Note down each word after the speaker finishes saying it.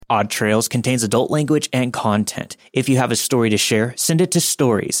Odd Trails contains adult language and content. If you have a story to share, send it to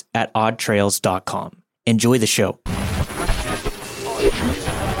stories@oddtrails.com. Enjoy the show.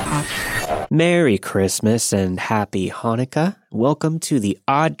 Merry Christmas and Happy Hanukkah. Welcome to the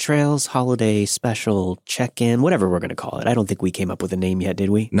Odd Trails Holiday Special Check-In, whatever we're going to call it. I don't think we came up with a name yet, did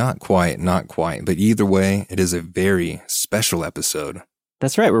we? Not quite. But either way, it is a very special episode.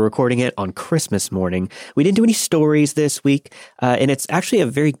 That's right. We're recording it on Christmas morning. We didn't do any stories this week, and it's actually a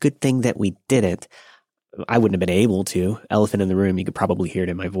very good thing that we didn't. I wouldn't have been able to. Elephant in the room, you could probably hear it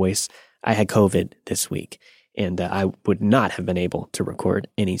in my voice. I had COVID this week, and I would not have been able to record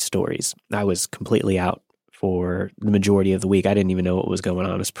any stories. I was completely out for the majority of the week. I didn't even know what was going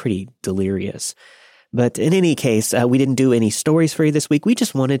on. It was pretty delirious. But in any case, we didn't do any stories for you this week. We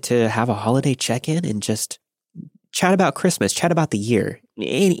just wanted to have a holiday check-in and just chat about Christmas, chat about the year,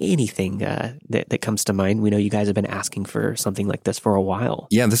 anything that comes to mind. We know you guys have been asking for something like this for a while.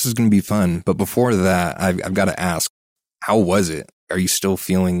 Yeah, this is going to be fun. But before that, I've got to ask, how was it? Are you still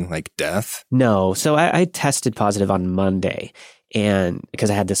feeling like death? No. So I tested positive on Monday, and because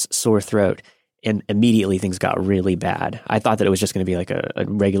I had this sore throat, and immediately things got really bad. I thought that it was just going to be like a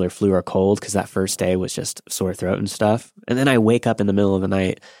regular flu or cold because that first day was just sore throat and stuff. And then I wake up in the middle of the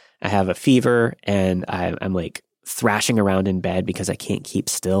night, I have a fever, and I'm like thrashing around in bed because I can't keep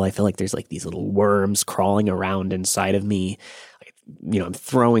still. I feel like there's like these little worms crawling around inside of me. I'm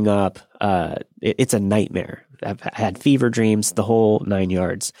throwing up. It's a nightmare. I've had fever dreams, the whole 9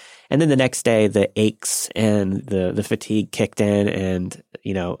 yards. And then the next day, the aches and the fatigue kicked in, and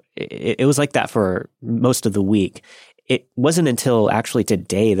it was like that for most of the week. It wasn't until actually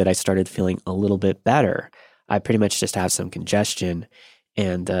today that I started feeling a little bit better. I pretty much just have some congestion,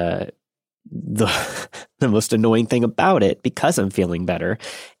 and the most annoying thing about it, because I'm feeling better,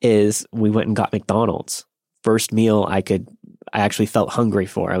 is we went and got McDonald's. First meal I actually felt hungry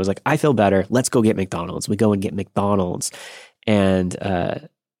for. I was like, I feel better. Let's go get McDonald's. We go and get McDonald's, and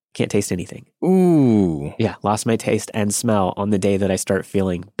can't taste anything. Ooh. Yeah, lost my taste and smell on the day that I start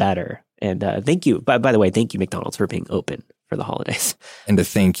feeling better. And thank you. By the way, thank you, McDonald's, for being open for the holidays. And a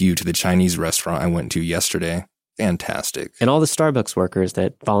thank you to the Chinese restaurant I went to yesterday. Fantastic. And all the Starbucks workers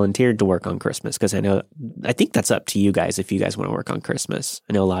that volunteered to work on Christmas, because I think that's up to you guys if you guys want to work on Christmas.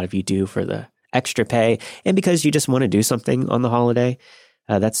 I know a lot of you do for the extra pay, and because you just want to do something on the holiday.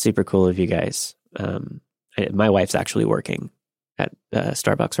 That's super cool of you guys. My wife's actually working at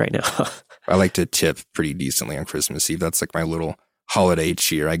Starbucks right now. I like to tip pretty decently on Christmas Eve. That's like my little holiday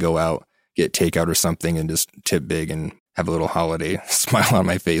cheer. I go out, get takeout or something, and just tip big and have a little holiday smile on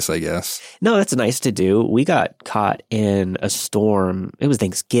my face, I guess. No, that's nice to do. We got caught in a storm. It was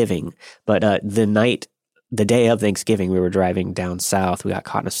Thanksgiving, but the day of Thanksgiving, we were driving down south. We got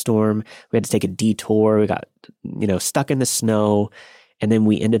caught in a storm. We had to take a detour. We got, stuck in the snow. And then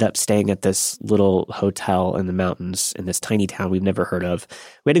we ended up staying at this little hotel in the mountains in this tiny town we've never heard of.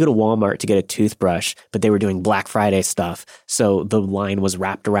 We had to go to Walmart to get a toothbrush, but they were doing Black Friday stuff. So the line was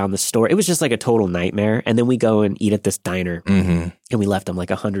wrapped around the store. It was just like a total nightmare. And then we go and eat at this diner, and we left them like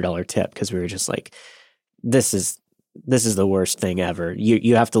 $100 tip because we were just like, this is the worst thing ever.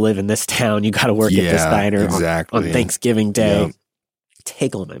 You have to live in this town. You got to work at this diner on Thanksgiving Day. Yep.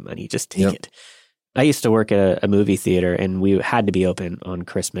 Take all my money. Just take it. I used to work at a movie theater, and we had to be open on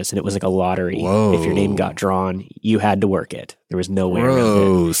Christmas, and it was like a lottery. Whoa. If your name got drawn, you had to work it. There was no way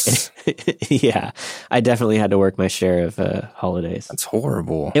around it. Yeah, I definitely had to work my share of holidays. That's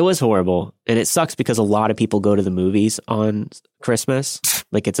horrible. It was horrible, and it sucks because a lot of people go to the movies on Christmas.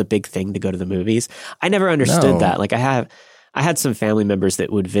 Like, it's a big thing to go to the movies. I never understood that. Like, I had some family members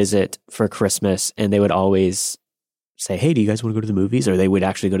that would visit for Christmas, and they would always say, hey, do you guys want to go to the movies? Or they would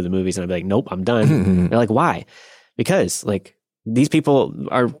actually go to the movies, and I'd be like, nope, I'm done. They're like, why? Because these people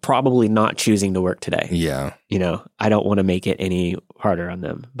are probably not choosing to work today. Yeah. I don't want to make it any harder on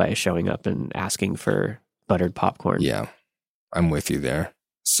them by showing up and asking for buttered popcorn. Yeah, I'm with you there.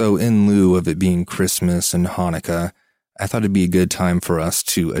 So in lieu of it being Christmas and Hanukkah, I thought it'd be a good time for us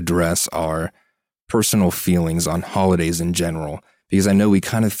to address our personal feelings on holidays in general, because I know we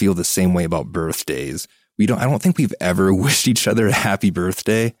kind of feel the same way about birthdays. I don't think we've ever wished each other a happy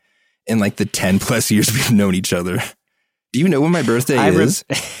birthday in like the 10 plus years we've known each other. Do you know when my birthday is?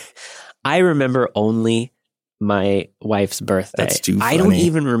 I remember only my wife's birthday. That's too funny. I don't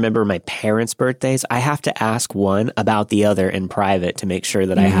even remember my parents' birthdays. I have to ask one about the other in private to make sure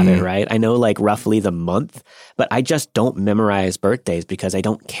that I have it right. I know like roughly the month, but I just don't memorize birthdays because I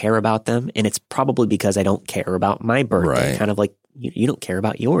don't care about them. And it's probably because I don't care about my birthday. Right. Kind of like you don't care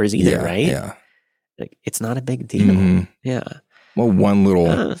about yours either, right? Yeah. Like, it's not a big deal. Yeah. Well, one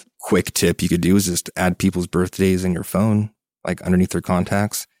little quick tip you could do is just add people's birthdays in your phone, like underneath their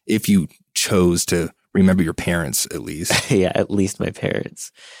contacts. if you chose to remember your parents at least. Yeah, at least my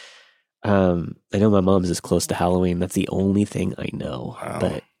parents. I know my mom's is close to Halloween. That's the only thing I know. Wow.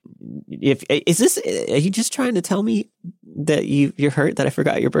 But are you just trying to tell me that you're hurt that I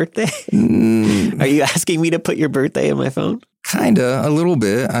forgot your birthday? Are you asking me to put your birthday in my phone? Kinda, a little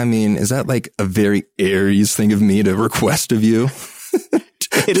bit. I mean, is that like a very Aries thing of me to request of you?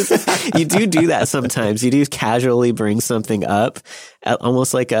 It is, you do that sometimes. You do casually bring something up,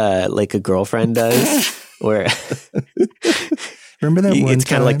 almost like a girlfriend does, where remember that one it's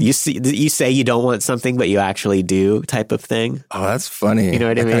kind of time? like you say you don't want something, but you actually do, type of thing. Oh, that's funny. You know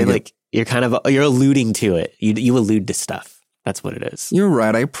what I mean? Like you're alluding to it. You allude to stuff. That's what it is. You're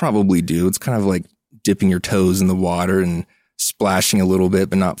right. I probably do. It's kind of like dipping your toes in the water and splashing a little bit,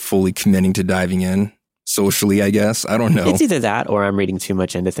 but not fully committing to diving in. Socially, I guess. I don't know. It's either that or I'm reading too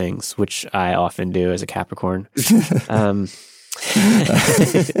much into things, which I often do as a Capricorn. I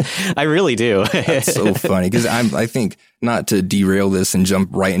really do. That's so funny because I think, not to derail this and jump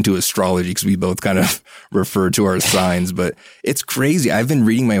right into astrology because we both kind of refer to our signs, but it's crazy. I've been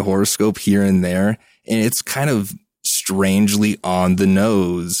reading my horoscope here and there, and it's kind of strangely on the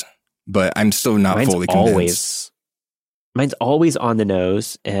nose, but I'm still not fully convinced. Mine's always on the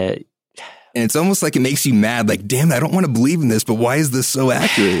nose. And it's almost like it makes you mad. Like, damn, I don't want to believe in this, but why is this so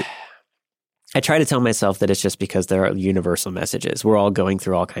accurate? I try to tell myself that it's just because there are universal messages. We're all going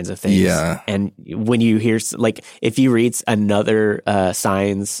through all kinds of things. Yeah. And when you hear, like, if you read another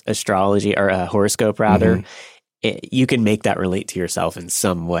sign's astrology or horoscope, rather, you can make that relate to yourself in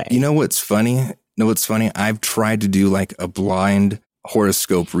some way. You know what's funny? I've tried to do like a blind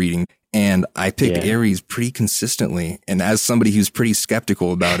horoscope reading, and I pick Aries pretty consistently. And as somebody who's pretty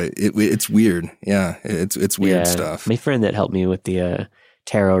skeptical about it, it's weird. Yeah, it's weird stuff. My friend that helped me with the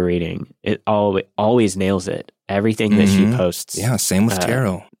tarot reading, it always nails it. Everything that she posts. Yeah, same with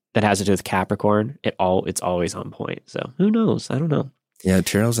tarot. That has to do with Capricorn, it's always on point. So who knows? I don't know. Yeah,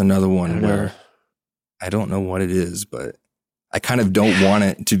 tarot's another one where I don't know what it is, but I kind of don't want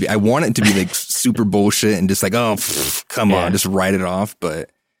it to be. I want it to be like super bullshit and just like, oh, come on, just write it off.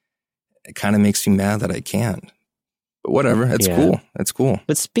 But it kind of makes me mad that I can't. But whatever, that's cool. That's cool.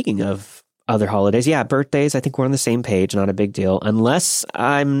 But speaking of other holidays, birthdays, I think we're on the same page. Not a big deal, unless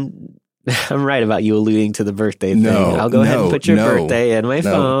I'm right about you alluding to the birthday thing. I'll go ahead and put your birthday in my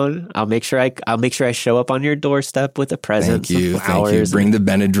phone. I'll make sure I show up on your doorstep with a present. Thank you. Flowers. Bring the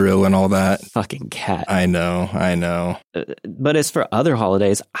Benadryl and all that. Fucking cat. I know. But as for other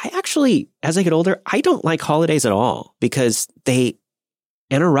holidays, I actually, as I get older, I don't like holidays at all because they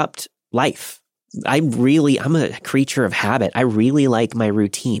interrupt life. I'm a creature of habit. I really like my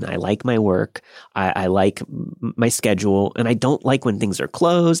routine. I like my work. I like my schedule, and I don't like when things are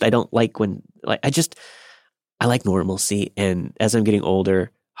closed. I don't like when, I like normalcy. And as I'm getting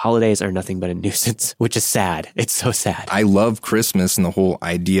older, holidays are nothing but a nuisance, which is sad. It's so sad. I love Christmas and the whole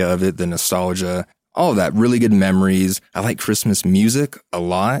idea of it, the nostalgia, all of that, really good memories. I like Christmas music a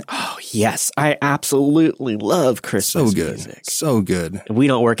lot. Oh, yes. I absolutely love Christmas music. So good. We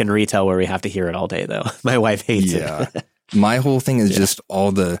don't work in retail where we have to hear it all day, though. My wife hates it. My whole thing is just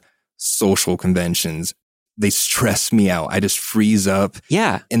all the social conventions. They stress me out. I just freeze up.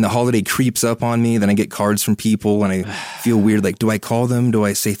 Yeah. And the holiday creeps up on me. Then I get cards from people and I feel weird. Like, do I call them? Do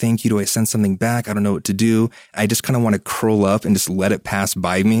I say thank you? Do I send something back? I don't know what to do. I just kind of want to curl up and just let it pass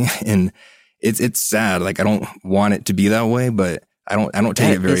by me. And it's sad. Like, I don't want it to be that way, but I don't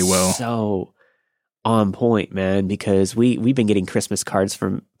take it very well. So on point, man, because we've been getting Christmas cards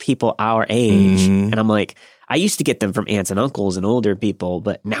from people our age, and I'm like, I used to get them from aunts and uncles and older people,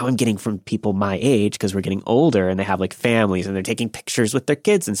 but now I'm getting from people my age because we're getting older and they have like families and they're taking pictures with their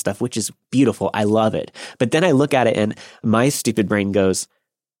kids and stuff, which is beautiful. I love it. But then I look at it and my stupid brain goes,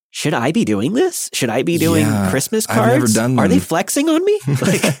 should I be doing this? Should I be doing Christmas cards? I've never done them. Are they flexing on me?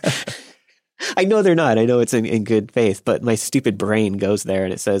 I know they're not. I know it's in good faith, but my stupid brain goes there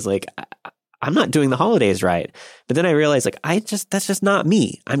and it says like, I'm not doing the holidays right. But then I realize like, that's just not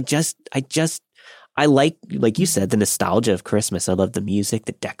me. I like you said, the nostalgia of Christmas. I love the music,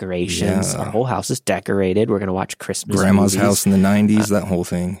 the decorations. Our whole house is decorated. We're going to watch Christmas Grandma's movies. house in the 90s, that whole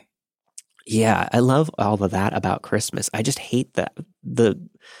thing. Yeah. I love all of that about Christmas. I just hate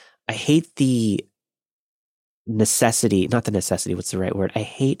I hate the necessity, not the necessity, what's the right word? I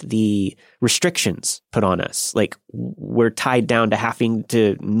hate the restrictions put on us. Like we're tied down to having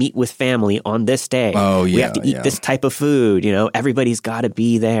to meet with family on this day. Oh, yeah. We have to eat this type of food. Everybody's got to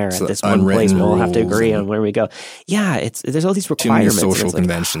be there at this one place. We all have to agree on where we go. Yeah, there's all these requirements. Too many social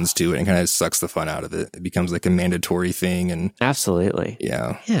conventions too, and it kind of sucks the fun out of it. It becomes like a mandatory thing. And absolutely.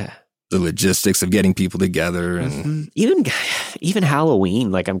 Yeah. Yeah. the logistics of getting people together and even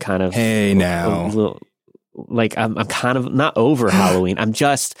Halloween. Like I'm kind of hey now, I'm kind of not over Halloween.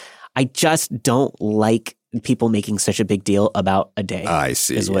 I just don't like people making such a big deal about a day. I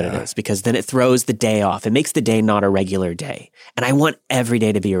see. Is what it is, because then it throws the day off. It makes the day not a regular day. And I want every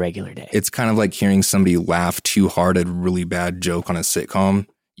day to be a regular day. It's kind of like hearing somebody laugh too hard at a really bad joke on a sitcom.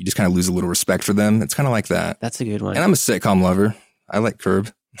 You just kind of lose a little respect for them. It's kind of like that. That's a good one. And I'm a sitcom lover. I like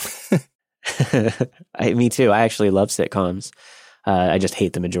Curb. Me too. I actually love sitcoms. I just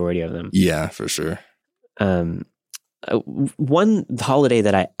hate the majority of them. Yeah, for sure. One holiday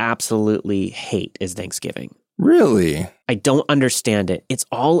that I absolutely hate is Thanksgiving. Really? I don't understand it. It's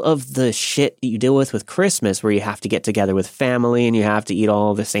all of the shit you deal with Christmas, where you have to get together with family and you have to eat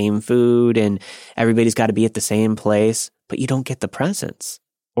all the same food and everybody's got to be at the same place, but you don't get the presents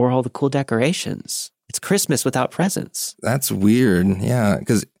or all the cool decorations. It's Christmas without presents. That's weird. Yeah,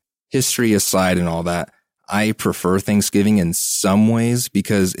 because history aside and all that, I prefer Thanksgiving in some ways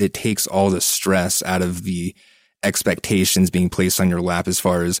because it takes all the stress out of the expectations being placed on your lap as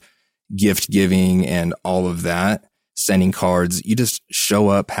far as gift giving and all of that, sending cards. You just show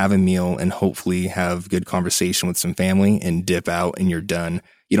up, have a meal, and hopefully have good conversation with some family and dip out and you're done.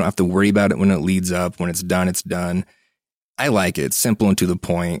 You don't have to worry about it when it leads up. When it's done, it's done. I like it. It's simple and to the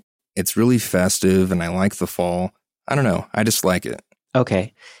point. It's really festive and I like the fall. I don't know. I just like it.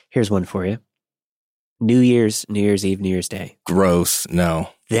 Okay. Here's one for you. New Year's Eve, New Year's Day. Gross. No.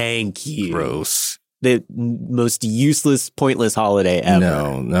 Thank you. Gross. The most useless, pointless holiday ever.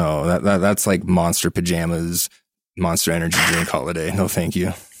 No. That's like Monster Pajamas, Monster Energy drink holiday. No, thank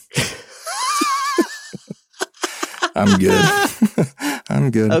you. I'm good.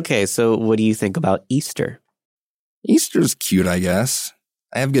 I'm good. Okay, so what do you think about Easter? Easter's cute, I guess.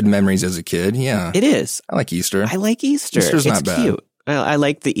 I have good memories as a kid. Yeah. It is. I like Easter. I like Easter. Easter's not bad. Cute. I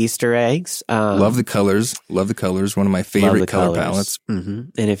like the Easter eggs. Love the colors. One of my favorite color palettes. Mm-hmm.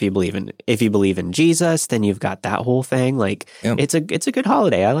 And if you believe in Jesus, then you've got that whole thing. Like it's a good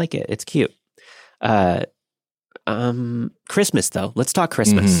holiday. I like it. It's cute. Christmas though. Let's talk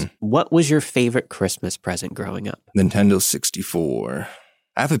Christmas. Mm-hmm. What was your favorite Christmas present growing up? Nintendo 64.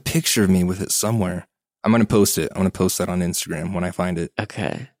 I have a picture of me with it somewhere. I'm going to post it. I'm going to post that on Instagram when I find it.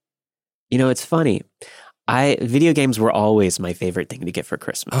 Okay. You know, it's funny. Video games were always my favorite thing to get for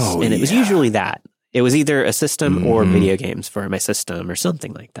Christmas. And it was usually that. It was either a system or video games for my system or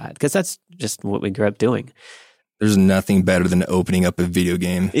something like that. Because that's just what we grew up doing. There's nothing better than opening up a video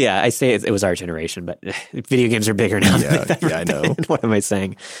game. Yeah, I say it was our generation, but video games are bigger now. Yeah, I know. What am I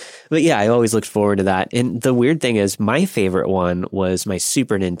saying? But yeah, I always looked forward to that. And the weird thing is my favorite one was my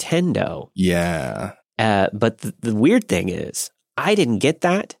Super Nintendo. Yeah. But the weird thing is I didn't get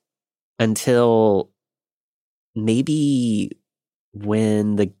that until maybe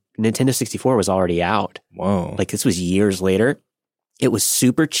when the Nintendo 64 was already out. Whoa. Like this was years later. It was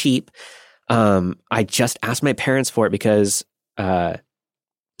super cheap. I just asked my parents for it because I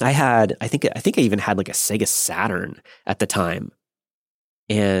think I even had like a Sega Saturn at the time.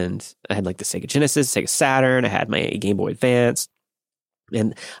 And I had like the Sega Genesis, Sega Saturn, I had my Game Boy Advance.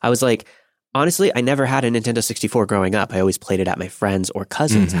 And I was like, honestly, I never had a Nintendo 64 growing up. I always played it at my friends' or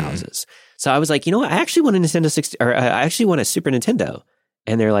cousins' houses. So I was like, you know what? I actually want a I actually want a Super Nintendo.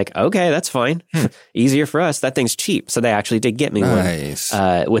 And they're like, okay, that's fine. Easier for us. That thing's cheap. So they actually did get me one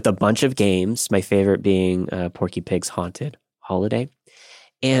with a bunch of games. My favorite being Porky Pig's Haunted Holiday.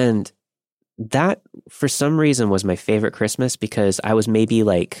 And that, for some reason, was my favorite Christmas because I was maybe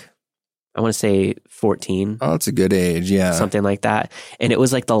like, I want to say 14. Oh, that's a good age. Yeah. Something like that. And it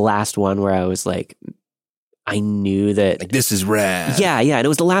was like the last one where I was like, I knew that like, this is rad. Yeah. And it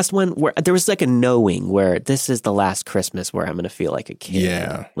was the last one where there was like a knowing where this is the last Christmas where I'm going to feel like a kid.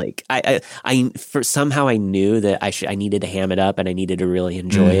 Yeah. Like somehow I knew that I needed to ham it up and I needed to really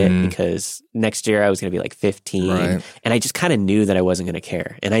enjoy it because next year I was going to be like 15 and I just kind of knew that I wasn't going to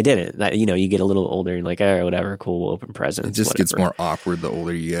care. And I didn't. You get a little older and like, oh, whatever, cool, we'll open presents. It just gets more awkward the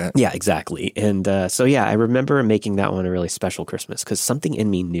older you get. Yeah, exactly. And so yeah, I remember making that one a really special Christmas because something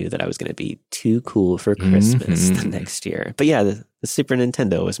in me knew that I was going to be too cool for Christmas the next year. But yeah, the Super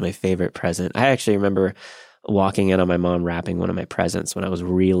Nintendo was my favorite present. I actually remember walking in on my mom wrapping one of my presents when I was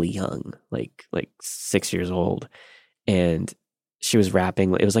really young, like 6 years old. And she was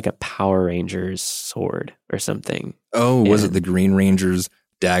wrapping, it was like a Power Rangers sword or something. Oh, was it the Green Ranger's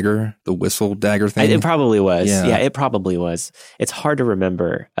dagger, the whistle dagger thing? It probably was. Yeah, it probably was. It's hard to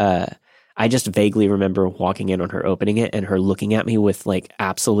remember. I just vaguely remember walking in on her opening it and her looking at me with like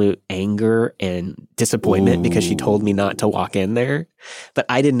absolute anger and disappointment because she told me not to walk in there. But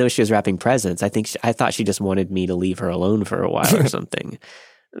I didn't know she was wrapping presents. I thought she just wanted me to leave her alone for a while or something.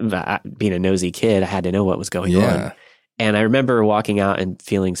 being a nosy kid, I had to know what was going on. And I remember walking out and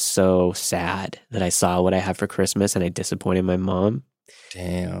feeling so sad that I saw what I had for Christmas and I disappointed my mom.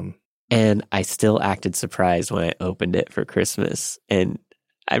 Damn. And I still acted surprised when I opened it for Christmas. And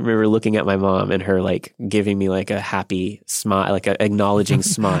I remember looking at my mom and her like giving me like a happy smile, like an acknowledging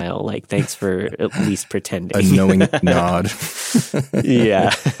smile, like thanks for at least pretending. A knowing nod.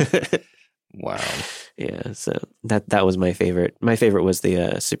 Yeah. Wow. Yeah. So that was my favorite. My favorite was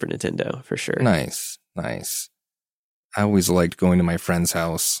the Super Nintendo for sure. Nice. I always liked going to my friend's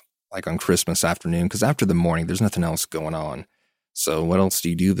house like on Christmas afternoon because after the morning, there's nothing else going on. So what else do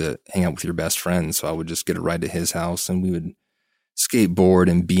you do but hang out with your best friend? So I would just get a ride to his house and we would skateboard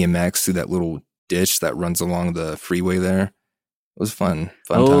and BMX through that little ditch that runs along the freeway there. It was fun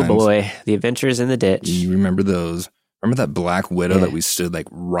Oh times. boy, the adventures in the ditch. You remember those? Remember that Black Widow that we stood like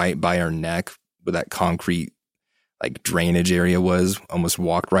right by our neck where that concrete like drainage area was? Almost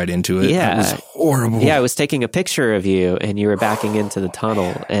walked right into it. Yeah. It was horrible. Yeah, I was taking a picture of you and you were backing into the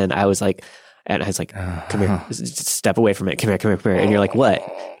tunnel and I was like, come here, step away from it. Come here. And you're like, what?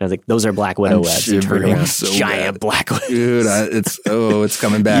 And I was like, those are Black Widow webs. You turn around, so giant bad. Black Widows. Dude, it's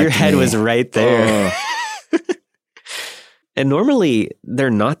coming back. Your head was right there. And normally they're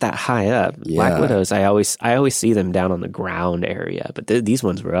not that high up. Yeah. Black Widows, I always see them down on the ground area, but these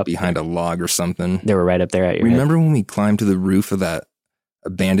ones were up behind there. a log or something. They were right up there at your Remember head. when we climbed to the roof of that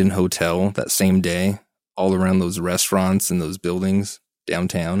abandoned hotel that same day, all around those restaurants and those buildings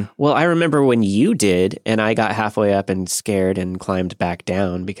downtown? Well, I remember when you did, and I got halfway up and scared and climbed back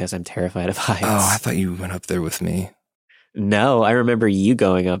down because I'm terrified of heights. Oh, I thought you went up there with me. No, I remember you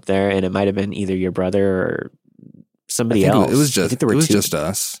going up there, and it might have been either your brother or somebody else. It was just, I think there were two. just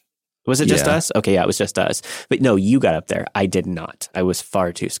us. Was it just us? Okay, yeah, it was just us. But no, you got up there. I did not. I was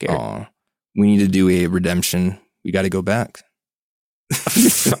far too scared. Aw. We need to do a redemption. We got to go back.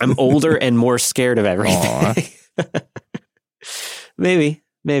 I'm older and more scared of everything. Maybe.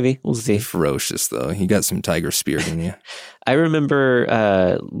 We'll see. Ferocious, though. You got some tiger spirit in you. I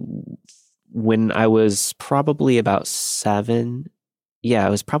remember when I was probably about 7. Yeah, I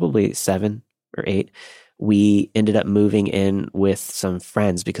was probably 7 or 8. We ended up moving in with some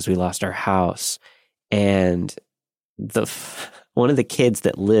friends because we lost our house. And one of the kids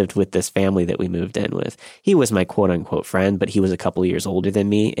that lived with this family that we moved in with, he was my quote unquote friend, but he was a couple of years older than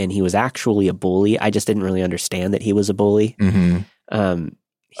me. And he was actually a bully. I just didn't really understand that he was a bully. Mm-hmm.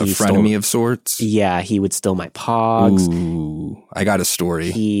 A frenemy of sorts? Yeah, he would steal my Pogs. Ooh, I got a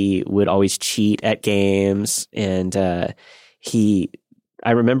story. He would always cheat at games. And I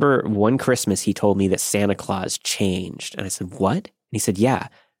remember one Christmas he told me that Santa Claus changed. And I said, what? And he said, yeah,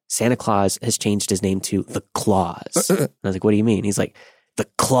 Santa Claus has changed his name to the Claus. And I was like, what do you mean? He's like, the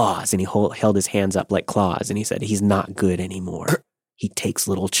Claus. And he held his hands up like claws. And he said, he's not good anymore. He takes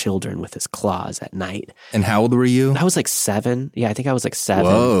little children with his claws at night. And how old were you? I was like 7. Yeah, I think I was like 7.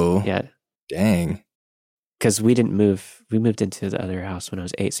 Whoa. Yeah. Dang. Because we didn't move. We moved into the other house when I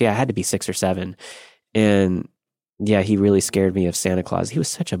was 8. So yeah, I had to be 6 or 7. And yeah, he really scared me of Santa Claus. He was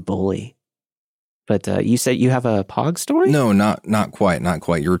such a bully. But you said you have a Pog story? No, not quite.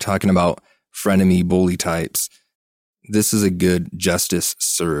 You were talking about frenemy bully types. This is a good justice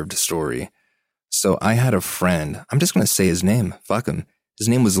served story. So I had a friend. I'm just going to say his name. Fuck him. His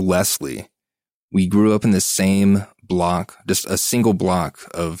name was Leslie. We grew up in the same block, just a single block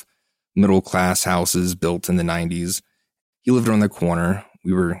of middle class houses built in the 90s. He lived around the corner.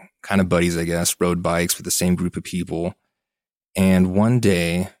 We were kind of buddies, I guess, rode bikes with the same group of people. And one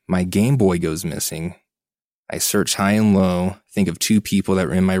day, my Game Boy goes missing. I search high and low, think of 2 people that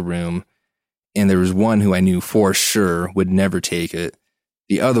were in my room, and there was one who I knew for sure would never take it.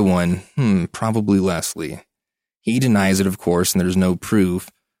 The other one, probably Leslie. He denies it, of course, and there's no proof.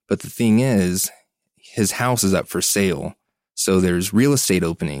 But the thing is, his house is up for sale. So there's real estate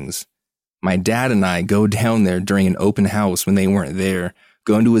openings. My dad and I go down there during an open house when they weren't there,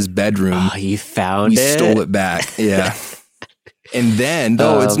 go into his bedroom. Oh, you found it? We it? stole it back. Yeah. And then,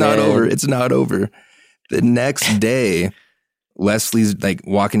 it's not over. It's not over. The next day, Leslie's like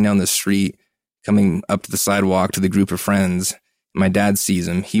walking down the street, coming up to the sidewalk to the group of friends. My dad sees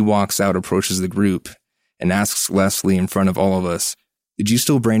him. He walks out, approaches the group, and asks Leslie in front of all of us, "Did you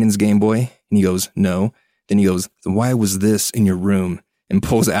steal Brandon's Game Boy?" And he goes, "No." Then he goes, "Then why was this in your room?" And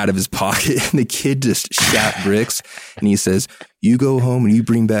pulls it out of his pocket. And the kid just shat bricks. And he says, "You go home and you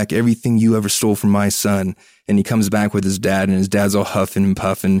bring back everything you ever stole from my son." And he comes back with his dad, and his dad's all huffing and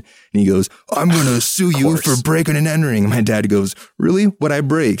puffing. And he goes, "I'm going to sue you for breaking and entering." And my dad goes, "Really? What'd I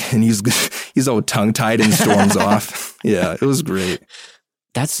break?" And he's all tongue-tied and storms off. Yeah, it was great.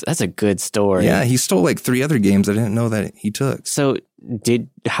 That's a good story. Yeah, he stole like 3 other games I didn't know that he took. So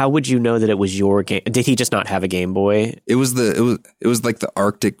how would you know that it was your game? Did he just not have a Game Boy? It was like the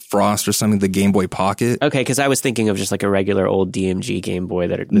Arctic Frost or something, the Game Boy Pocket. Okay, because I was thinking of just like a regular old DMG Game Boy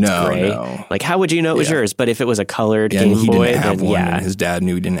that's No, gray. no. Like, how would you know it was yours? But if it was a colored Yeah, and Game he Boy, didn't have then one, yeah. and his dad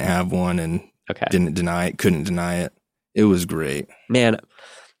knew he didn't have one and Okay. couldn't deny it. It was great. Man,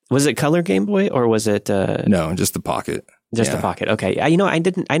 was it color Game Boy or was it No, just the Pocket. just a Pocket? Okay.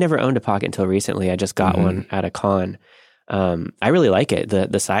 I never owned a Pocket until recently. I just got one at a con. I really like it.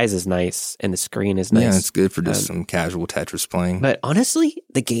 The size is nice and the screen is nice. Yeah, it's good for just some casual Tetris playing. But honestly,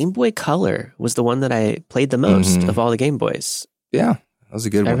 the Game Boy Color was the one that I played the most of all the Game Boys. Yeah, that was a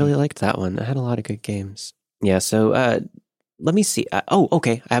good one. I really liked that one. I had a lot of good games. Yeah, so let me see.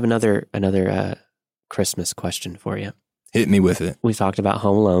 Okay. I have another Christmas question for you. Hit me with it. We've talked about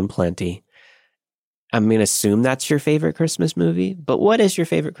Home Alone plenty. I'm going to assume that's your favorite Christmas movie, but what is your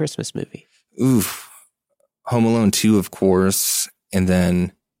favorite Christmas movie? Oof. Home Alone 2, of course. And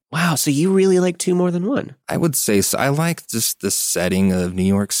then Wow, so you really like 2 more than 1. I would say so. I like just the setting of New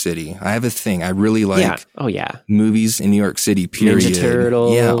York City. I have a thing. I really like movies in New York City, period. Ninja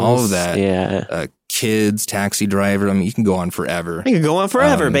Turtles. Yeah, all of that. Yeah. Kids, Taxi Driver. I mean, you can go on forever. I could go on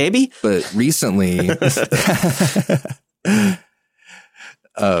forever, baby. But recently,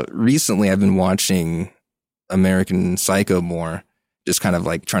 I've been watching American Psycho more, just kind of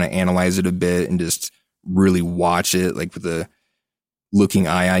like trying to analyze it a bit and just really watch it like with a looking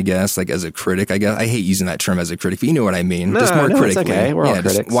eye, I guess, like as a critic, I guess. I hate using that term as a critic, but you know what I mean. Just more critically. It's okay. We're all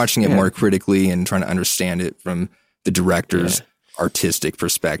critics. Just watching it more critically and trying to understand it from the director's artistic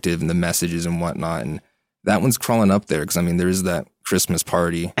perspective and the messages and whatnot. And that one's crawling up there because, I mean, there is that Christmas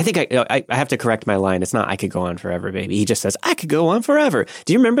party. I think I have to correct my line. It's not I could go on forever, baby. He just says, I could go on forever.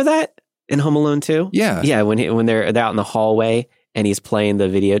 Do you remember that in Home Alone 2? Yeah. Yeah, when they're out in the hallway and he's playing the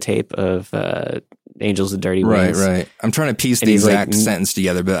videotape of Angels with Dirty Wings. Right. I'm trying to piece the exact sentence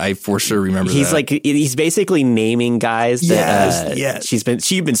together, but I for sure remember that. He's basically naming guys that she's been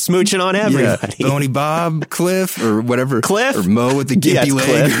smooching on everybody. Yeah. Boney Bob, Cliff, or whatever. Cliff? Or Mo with the gimpy leg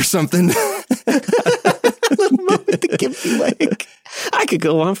Cliff. Or something. Mo with the gimpy leg. I could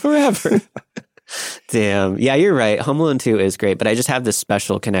go on forever. Damn. Yeah, you're right. Home Alone 2 is great, but I just have this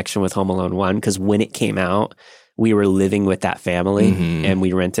special connection with Home Alone 1 because when it came out, we were living with that family and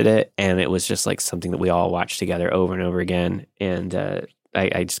we rented it, and it was just like something that we all watched together over and over again. And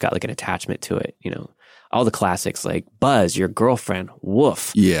I just got like an attachment to it, you know. All the classics like Buzz, Your Girlfriend,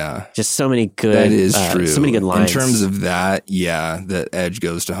 Woof. Yeah. Just so many good that is true. So many good lines. In terms of that, the edge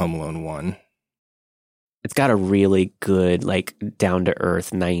goes to Home Alone 1. It's got a really good, like,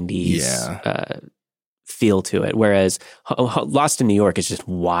 down-to-earth 90s feel to it. Whereas Lost in New York is just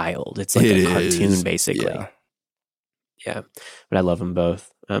wild. It's like a cartoon, basically. Yeah. But I love them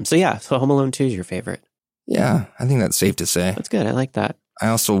both. So Home Alone 2 is your favorite. Yeah, I think that's safe to say. That's good. I like that. I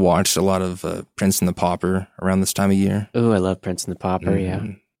also watched a lot of Prince and the Pauper around this time of year. Oh, I love Prince and the Pauper, yeah.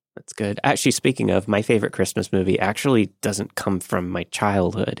 That's good. Actually, speaking of, my favorite Christmas movie actually doesn't come from my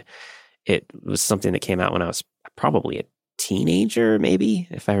childhood. It was something that came out when I was probably a teenager, maybe,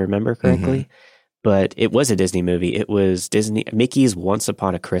 if I remember correctly. But it was a Disney movie. It was Mickey's Once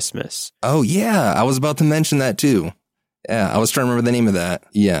Upon a Christmas. Oh, yeah. I was about to mention that, too. Yeah, I was trying to remember the name of that.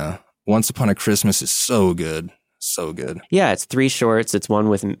 Yeah. Once Upon a Christmas is so good. So good. Yeah, it's 3 shorts. It's one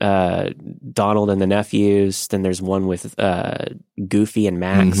with Donald and the nephews. Then there's one with Goofy and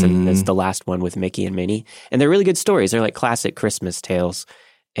Max. And there's the last one with Mickey and Minnie. And they're really good stories. They're like classic Christmas tales.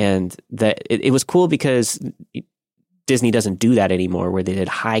 And it was cool because Disney doesn't do that anymore, where they did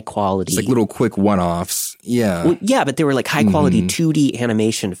high quality. It's like little quick one-offs. Yeah. Well, yeah, but they were like high quality 2D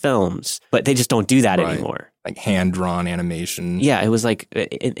animation films, but they just don't do that anymore. Like hand-drawn animation. Yeah, it was like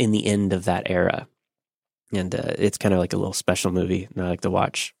in the end of that era. And it's kind of like a little special movie that I like to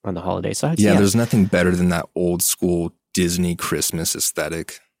watch on the holiday. So there's nothing better than that old school Disney Christmas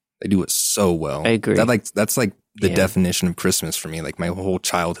aesthetic. They do it so well. I agree. That's like the definition of Christmas for me. Like my whole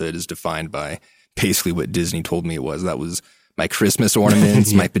childhood is defined by basically what Disney told me it was. That was my Christmas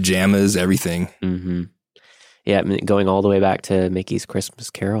ornaments, my pajamas, everything. Yeah, I mean, going all the way back to Mickey's Christmas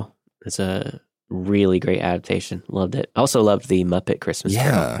Carol. It's a really great adaptation. Loved it. Also loved the Muppet Christmas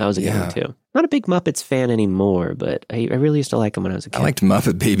Carol. That was a good one too. Not a big Muppets fan anymore, but I really used to like them when I was a kid. I liked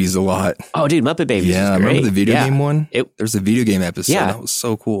Muppet Babies a lot. Oh, dude, Muppet Babies was great. Remember the video game one? There's a video game episode. Yeah. That was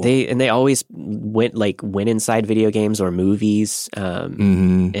so cool. They always went inside video games or movies.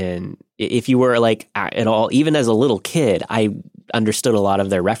 And if you were like at all, even as a little kid, I understood a lot of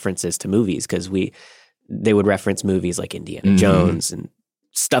their references to movies because they would reference movies like Indiana Jones and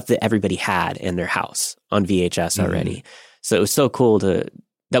stuff that everybody had in their house on VHS already. So it was so cool that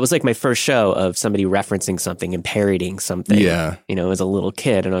was like my first show of somebody referencing something and parodying something, Yeah. as a little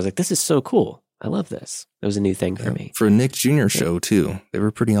kid. And I was like, this is so cool. I love this. It was a new thing for me. For a Nick Jr. show too. They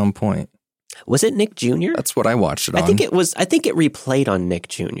were pretty on point. Was it Nick Jr.? That's what I watched it on. I think it replayed on Nick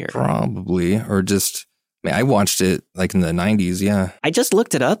Jr. Probably, or just, I watched it like in the 90s, yeah. I just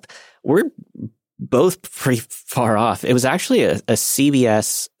looked it up. We're both pretty far off. It was actually a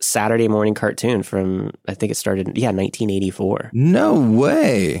CBS Saturday morning cartoon from, I think it started, 1984. No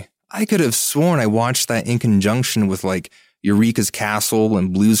way. I could have sworn I watched that in conjunction with like Eureka's Castle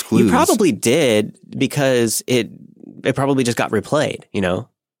and Blue's Clues. You probably did because it probably just got replayed,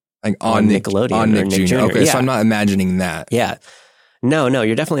 Like on Nickelodeon on Nick Jr. Okay, Yeah. so I'm not imagining that. Yeah. No,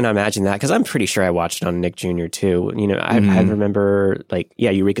 you're definitely not imagining that because I'm pretty sure I watched it on Nick Jr. too. I remember like,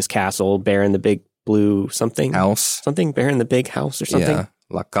 Eureka's Castle, Bear in the Big Blue something. House. Something, Bear in the Big House or something. Yeah.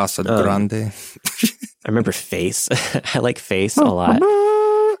 La Casa Grande. I remember Face. I like Face a lot.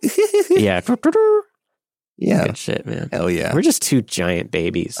 Yeah. Yeah. Good shit, man. Hell yeah. We're just two giant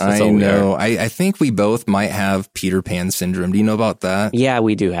babies. That's I all we know. are. I think we both might have Peter Pan syndrome. Do you know about that? Yeah,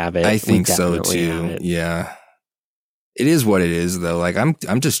 we do have it. I think We so definitely have too. it. Yeah. It is what it is though. Like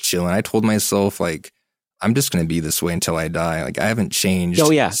I'm just chilling. I told myself like I'm just going to be this way until I die. Like I haven't changed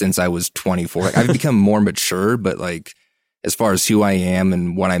since I was 24. Like I've become more mature, but like as far as who I am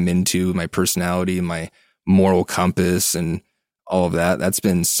and what I'm into, my personality, my moral compass and all of that, that's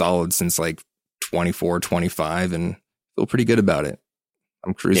been solid since like 24, 25 and feel pretty good about it.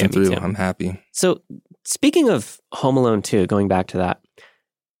 I'm cruising through. Too. I'm happy. So speaking of Home Alone 2, going back to that,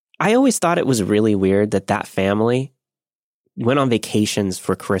 I always thought it was really weird that family went on vacations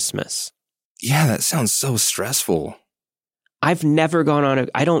for Christmas. Yeah, that sounds so stressful. I've never gone on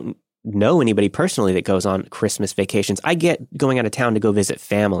I don't know anybody personally that goes on Christmas vacations. I get going out of town to go visit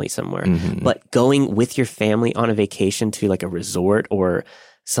family somewhere, but going with your family on a vacation to like a resort or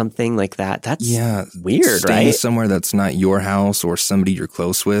something like that's weird, staying right? somewhere that's not your house or somebody you're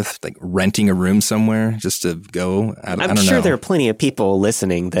close with, like renting a room somewhere just to go. I don't sure know. there are plenty of people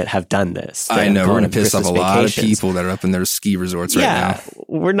listening that have done this. I know we're going to piss off a lot of people that are up in their ski resorts right now.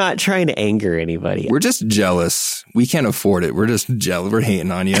 We're not trying to anger anybody. We're just jealous. We can't afford it. We're just jealous. We're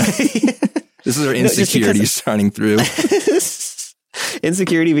hating on you. This is our insecurity shining through.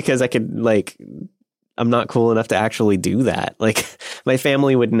 Insecurity because I'm not cool enough to actually do that. Like my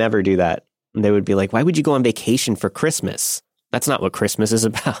family would never do that. They would be like, why would you go on vacation for Christmas? That's not what Christmas is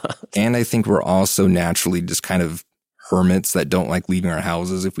about. And I think we're also naturally just kind of hermits that don't like leaving our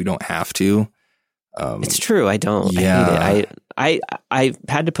houses if we don't have to. It's true. I don't. Yeah. I hate it. I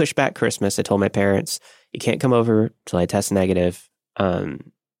had to push back Christmas. I told my parents, you can't come over till I test negative.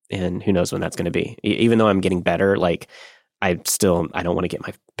 And who knows when that's going to be. Even though I'm getting better, like I don't want to get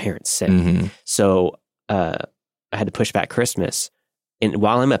my parents sick. Mm-hmm. So I had to push back Christmas. And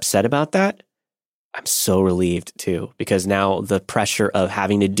while I'm upset about that, I'm so relieved too, because now the pressure of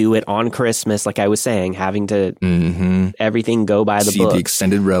having to do it on Christmas, like I was saying, having to everything go by the book. See the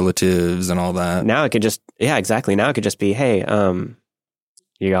extended relatives and all that. Now it could just, exactly. Now it could just be, hey,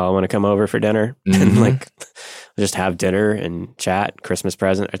 you all want to come over for dinner? And like just have dinner and chat, Christmas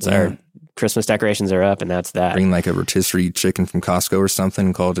present. Our Christmas decorations are up and that's that. Bring like a rotisserie chicken from Costco or something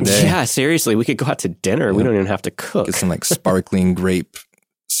and call it a day. Yeah, seriously. We could go out to dinner. Yeah. We don't even have to cook. Get some like sparkling grape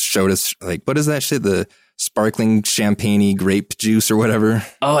sodas. Like, what is that shit? The sparkling champagne grape juice or whatever.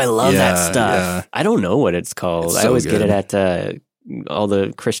 Oh, I love that stuff. Yeah. I don't know what it's called. It's I so always good. get it at all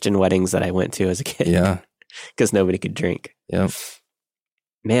the Christian weddings that I went to as a kid. Yeah. Because nobody could drink. Yep.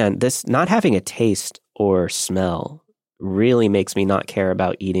 Man, this not having a taste or smell really makes me not care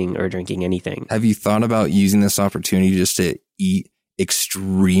about eating or drinking anything. Have you thought about using this opportunity just to eat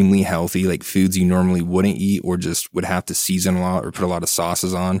extremely healthy, like foods you normally wouldn't eat or just would have to season a lot or put a lot of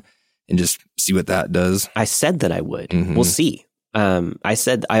sauces on and just see what that does? I said that I would. We'll see. I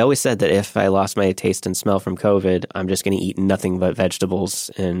always said that if I lost my taste and smell from COVID, I'm just going to eat nothing but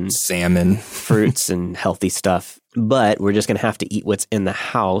vegetables and salmon, fruits and healthy stuff. But we're just going to have to eat what's in the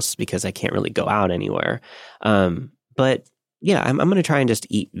house because I can't really go out anywhere. But yeah, I'm going to try and just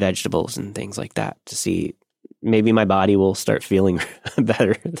eat vegetables and things like that to see maybe my body will start feeling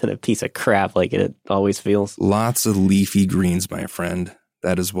better than a piece of crap like it always feels. Lots of leafy greens, my friend.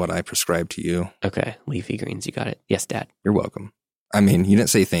 That is what I prescribe to you. Okay, leafy greens. You got it. Yes, Dad. You're welcome. I mean, you didn't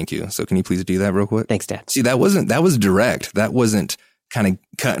say thank you, so can you please do that real quick? Thanks, Dad. See, that was direct. That wasn't kind of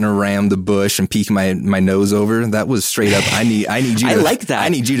cutting around the bush and peeking my nose over. That was straight up. I need you. I like that. I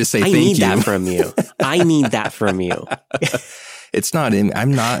need you to say thank you. I need that from you. I need that from you. It's not in.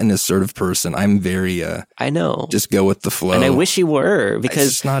 I'm not an assertive person. I'm very. I know. Just go with the flow. And I wish you were because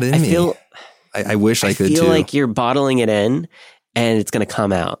it's just not in me. I wish I could feel too. like you're bottling it in, and it's going to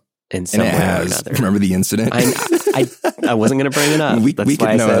come out in some way or another. Remember the incident? I wasn't going to bring it up.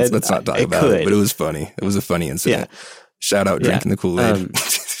 Let's not talk about it. But it was funny. It was a funny incident. Yeah. Shout out drinking the Kool-Aid.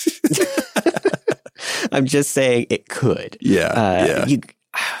 I'm just saying it could. Yeah. You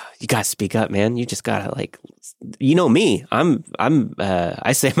got to speak up, man. You just got to you know me.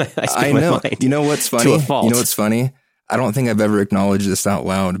 I speak my mind. You know what's funny? To a fault. You know what's funny? I don't think I've ever acknowledged this out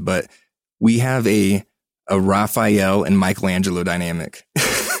loud, but we have a Raphael and Michelangelo dynamic.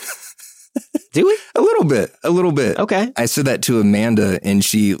 Do we? A little bit. Okay. I said that to Amanda and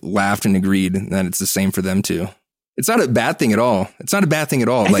she laughed and agreed that it's the same for them too. It's not a bad thing at all.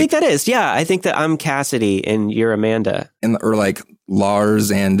 I think that is. Yeah. I think that I'm Cassidy and you're Amanda. Or like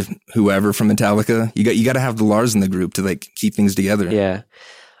Lars and whoever from Metallica. You got to have the Lars in the group to keep things together. Yeah.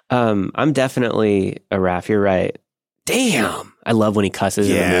 I'm definitely a Raph. You're right. Damn. I love when he cusses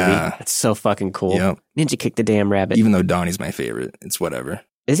in the movie. It's so fucking cool. Yep. Ninja kick the damn rabbit. Even though Donnie's my favorite. It's whatever.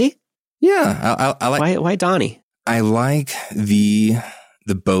 Is he? Yeah. I like. Why Donnie? I like the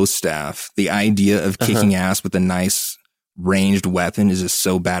bow staff. The idea of kicking ass with a nice ranged weapon is just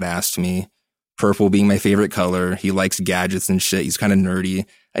so badass to me. Purple being my favorite color. He likes gadgets and shit. He's kind of nerdy.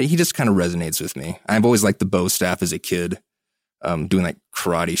 He just kind of resonates with me. I've always liked the bow staff as a kid. Doing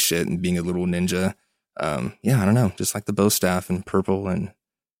karate shit and being a little ninja. I don't know. Just like the bow staff and Purple and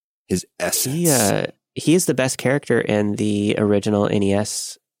his essence. He is the best character in the original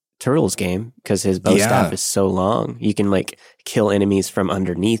NES Turtles game because his bow staff is so long. You can kill enemies from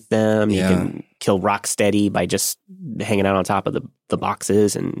underneath them. You can kill Rocksteady by just hanging out on top of the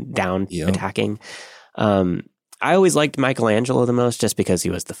boxes and down attacking. I always liked Michelangelo the most just because he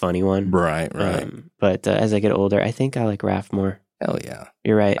was the funny one. Right. But as I get older, I think I like Raph more. Hell yeah.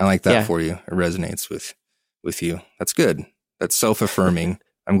 You're right. I like that for you. It resonates with you. That's good. That's self-affirming.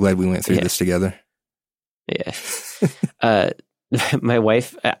 I'm glad we went through this together. Yeah. My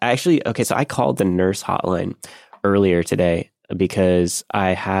wife so I called the nurse hotline earlier today because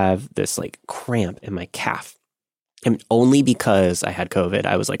I have this cramp in my calf. And only because I had COVID,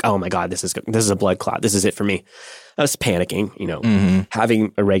 I was like, oh my God, this is a blood clot. This is it for me. I was panicking,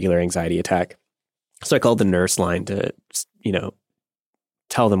 having a regular anxiety attack. So I called the nurse line to,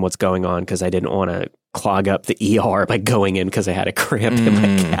 tell them what's going on because I didn't want to clog up the ER by going in because I had a cramp in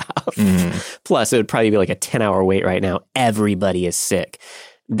my calf. Plus, it would probably be a 10-hour wait right now. Everybody is sick.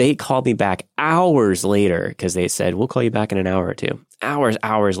 They called me back hours later because they said, we'll call you back in an hour or two.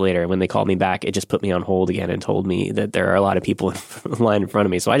 Hours later, when they called me back, it just put me on hold again and told me that there are a lot of people in line in front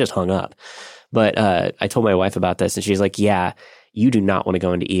of me. So I just hung up. But I told my wife about this and she's like, yeah, you do not want to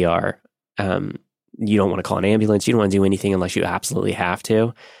go into ER. You don't want to call an ambulance. You don't want to do anything unless you absolutely have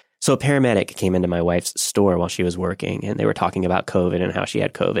to. So a paramedic came into my wife's store while she was working and they were talking about COVID and how she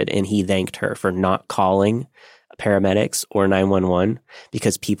had COVID. And he thanked her for not calling paramedics or 911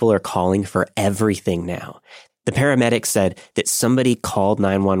 because people are calling for everything now. The paramedic said that somebody called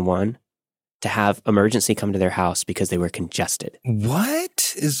 911 to have emergency come to their house because they were congested.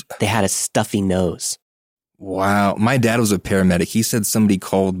 They had a stuffy nose. Wow. My dad was a paramedic. He said somebody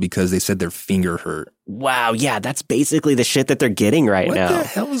called because they said their finger hurt. Wow. Yeah, that's basically the shit that they're getting now. What the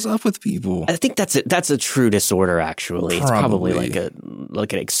hell is up with people? I think that's a true disorder, actually. It's probably like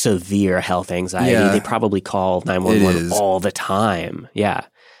a severe health anxiety. Yeah. They probably call 911 all the time. Yeah.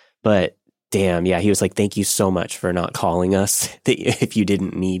 But damn, yeah, he was like, thank you so much for not calling us if you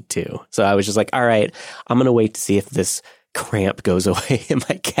didn't need to. So I was just like, all right, I'm going to wait to see if this cramp goes away in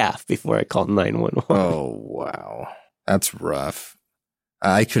my calf before I call 911. Oh, wow. That's rough.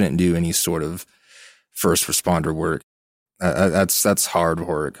 I couldn't do any sort of first responder work. That's hard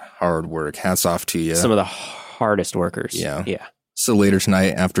work. Hats off to you. Some of the hardest workers. Yeah. So later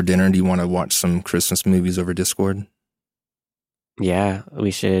tonight after dinner, do you want to watch some Christmas movies over Discord? Yeah,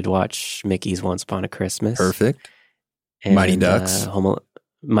 we should watch Mickey's Once Upon a Christmas. Perfect. And, Mighty Ducks.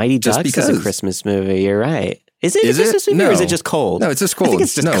 Mighty Ducks is a Christmas movie. You're right. Is it a Christmas movie or is it just cold? No, it's just cold. I think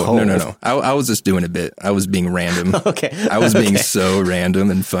it's just cold. No. I was just doing a bit. I was being random. Okay. I was being so random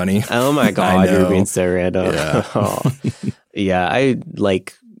and funny. Oh my God, you're being so random. Yeah. Oh. Yeah, I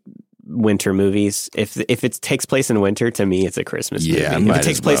like winter movies. If it takes place in winter, to me, it's a Christmas movie. Yeah, if it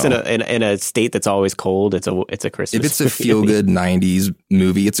takes place in a state that's always cold, it's a Christmas movie. If it's a feel-good 90s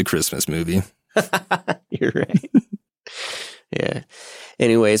movie, it's a Christmas movie. You're right. Yeah.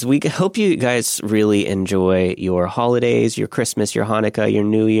 Anyways, we hope you guys really enjoy your holidays, your Christmas, your Hanukkah, your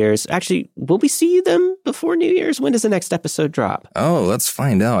New Year's. Actually, will we see them before New Year's? When does the next episode drop? Oh, let's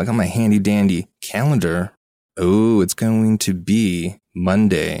find out. I got my handy dandy calendar. Oh, it's going to be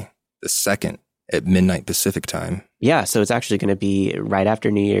Monday, the 2nd at midnight Pacific time. Yeah, so it's actually going to be right after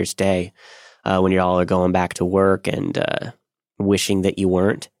New Year's Day. when you all are going back to work and wishing that you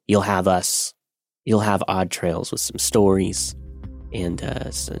weren't, you'll have us. You'll have Odd Trails with some stories and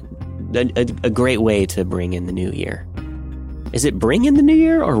a great way to bring in the new year. Is it bring in the new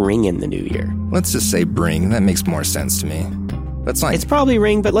year or ring in the new year? Let's just say bring. That makes more sense to me. That's not. It's probably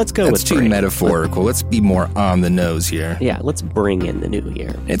ring, but let's go with too bring. metaphorical. Let's be more on the nose here. Yeah, let's bring in the new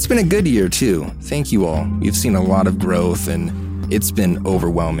year. It's been a good year, too. Thank you all. You've seen a lot of growth, and it's been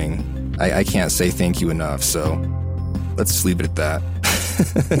overwhelming. I can't say thank you enough, so let's just leave it at that.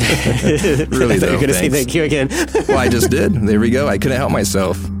 Really, though, you're going to say thank you again. Well, I just did. There we go. I couldn't help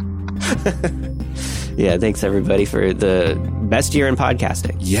myself. Yeah, thanks everybody for the best year in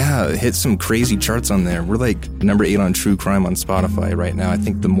podcasting. Yeah, hit some crazy charts on there. We're like number 8 on True Crime on Spotify right now. I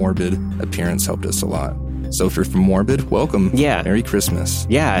think the Morbid appearance helped us a lot. So if you're from Morbid, welcome. Yeah. Merry Christmas.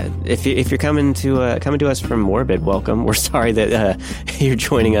 Yeah, if you're coming to us from Morbid, welcome. We're sorry that you're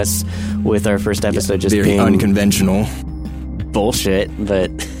joining us with our first episode just very being unconventional bullshit, but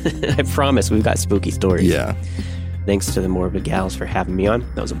I promise we've got spooky stories. Yeah. Thanks to the Morbid Gals for having me on.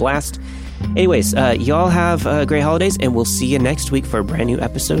 That was a blast. Anyways, y'all have great holidays, and we'll see you next week for a brand new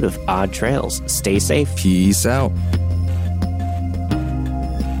episode of Odd Trails. Stay safe. Peace out.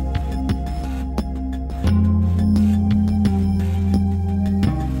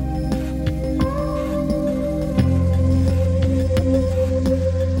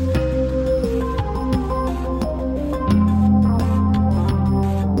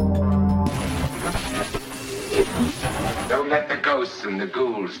 Don't let the ghosts and the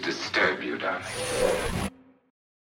ghouls disturb you, darling.